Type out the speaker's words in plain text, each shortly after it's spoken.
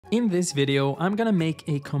In this video, I'm gonna make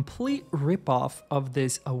a complete ripoff of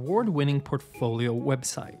this award-winning portfolio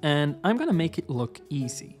website, and I'm gonna make it look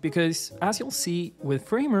easy because, as you'll see with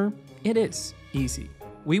Framer, it is easy.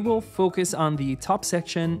 We will focus on the top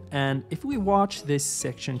section, and if we watch this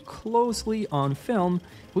section closely on film,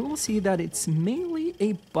 we will see that it's mainly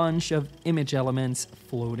a bunch of image elements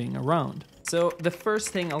floating around. So the first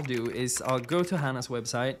thing I'll do is I'll go to Hannah's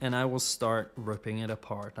website and I will start ripping it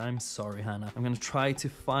apart. I'm sorry, Hannah. I'm gonna try to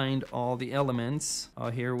find all the elements.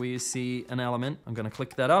 Here we see an element. I'm gonna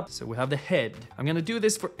click that up. So we have the head. I'm gonna do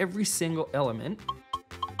this for every single element.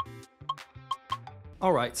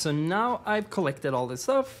 All right, so now I've collected all this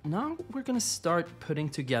stuff. Now we're gonna start putting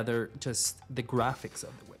together just the graphics of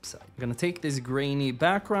the website. I'm gonna take this grainy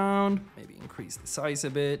background, maybe increase the size a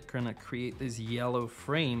bit. Gonna create this yellow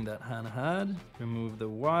frame that Hannah had. Remove the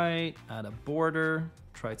white, add a border.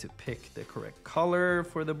 Try to pick the correct color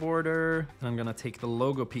for the border. And I'm gonna take the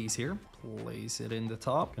logo piece here, place it in the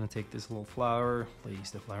top. Gonna take this little flower, place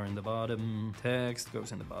the flower in the bottom. Text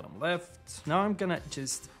goes in the bottom left. Now I'm gonna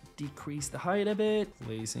just decrease the height a bit,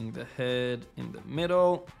 placing the head in the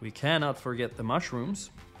middle. We cannot forget the mushrooms.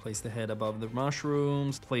 Place the head above the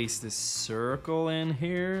mushrooms, place this circle in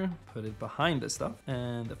here, put it behind the stuff,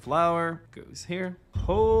 and the flower goes here.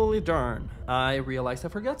 Holy darn, I realized I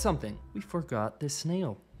forgot something. We forgot the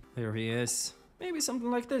snail. There he is. Maybe something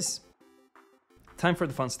like this. Time for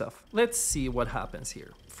the fun stuff. Let's see what happens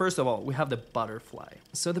here. First of all, we have the butterfly.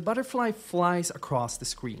 So the butterfly flies across the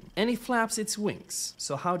screen and it flaps its wings.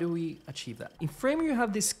 So how do we achieve that? In Framer, you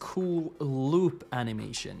have this cool loop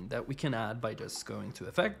animation that we can add by just going to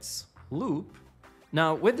Effects, Loop.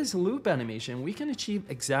 Now with this loop animation, we can achieve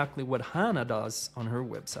exactly what Hannah does on her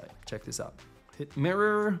website. Check this out. Hit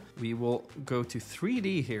mirror, we will go to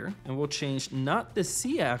 3D here and we'll change not the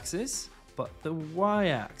Z-axis, but the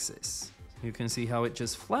Y-axis. You can see how it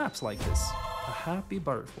just flaps like this. A happy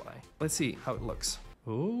butterfly. Let's see how it looks.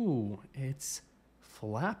 Oh, it's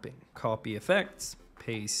flapping. Copy effects,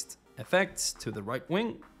 paste effects to the right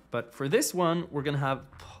wing. But for this one, we're gonna have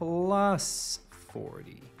plus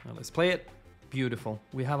 40. Now let's play it. Beautiful.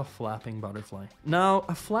 We have a flapping butterfly. Now,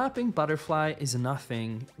 a flapping butterfly is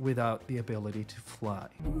nothing without the ability to fly.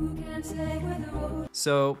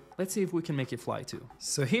 So let's see if we can make it fly too.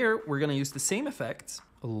 So here, we're gonna use the same effect,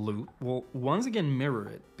 a loop. We'll once again mirror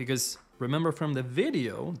it because remember from the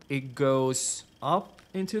video, it goes up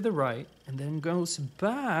into the right and then goes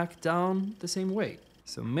back down the same way.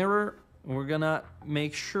 So mirror, we're gonna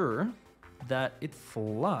make sure that it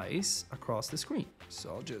flies across the screen. So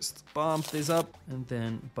I'll just bump this up and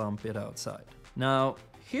then bump it outside. Now,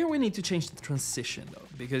 here we need to change the transition though,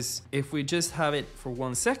 because if we just have it for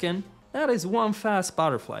 1 second, that is one fast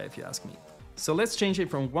butterfly if you ask me. So let's change it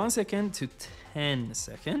from 1 second to 10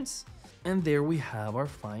 seconds. And there we have our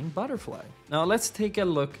flying butterfly. Now let's take a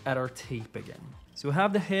look at our tape again. So we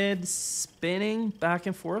have the head spinning back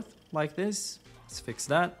and forth like this. Let's fix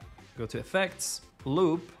that. Go to Effects,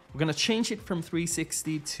 Loop. We're gonna change it from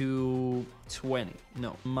 360 to 20.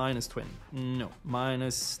 No, minus 20. No,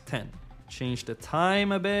 minus 10. Change the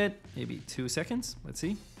time a bit, maybe 2 seconds. Let's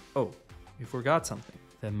see. Oh, we forgot something.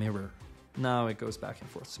 The mirror. Now it goes back and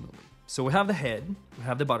forth smoothly. So we have the head, we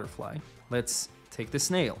have the butterfly. Let's take the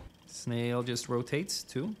snail. Snail just rotates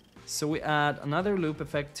too. So we add another loop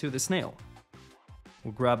effect to the snail.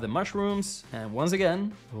 We'll grab the mushrooms and once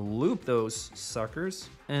again, we'll loop those suckers.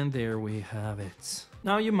 And there we have it.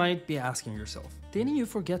 Now you might be asking yourself, didn't you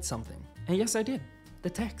forget something? And yes, I did. The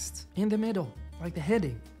text in the middle, like the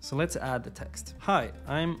heading. So let's add the text. Hi,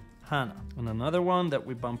 I'm Hannah. And another one that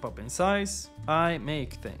we bump up in size, I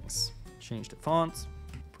make things. Change the font,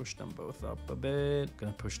 push them both up a bit.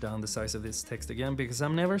 Gonna push down the size of this text again because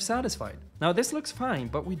I'm never satisfied. Now this looks fine,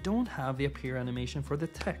 but we don't have the appear animation for the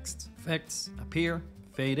text. Effects, appear,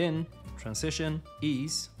 fade in, transition,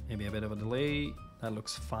 ease, maybe a bit of a delay. That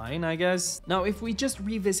looks fine, I guess. Now, if we just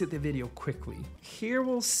revisit the video quickly, here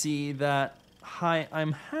we'll see that Hi,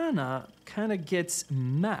 I'm Hannah kind of gets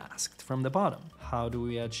masked from the bottom. How do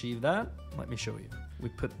we achieve that? Let me show you. We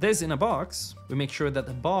put this in a box. We make sure that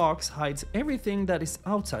the box hides everything that is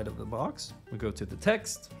outside of the box. We go to the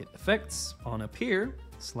text, hit Effects, on Appear,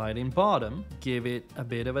 slide in bottom, give it a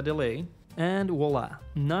bit of a delay, and voila.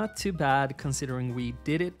 Not too bad considering we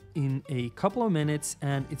did it in a couple of minutes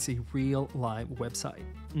and it's a real live website.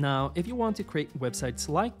 Now, if you want to create websites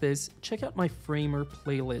like this, check out my Framer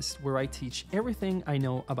playlist where I teach everything I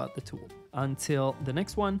know about the tool. Until the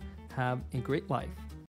next one, have a great life.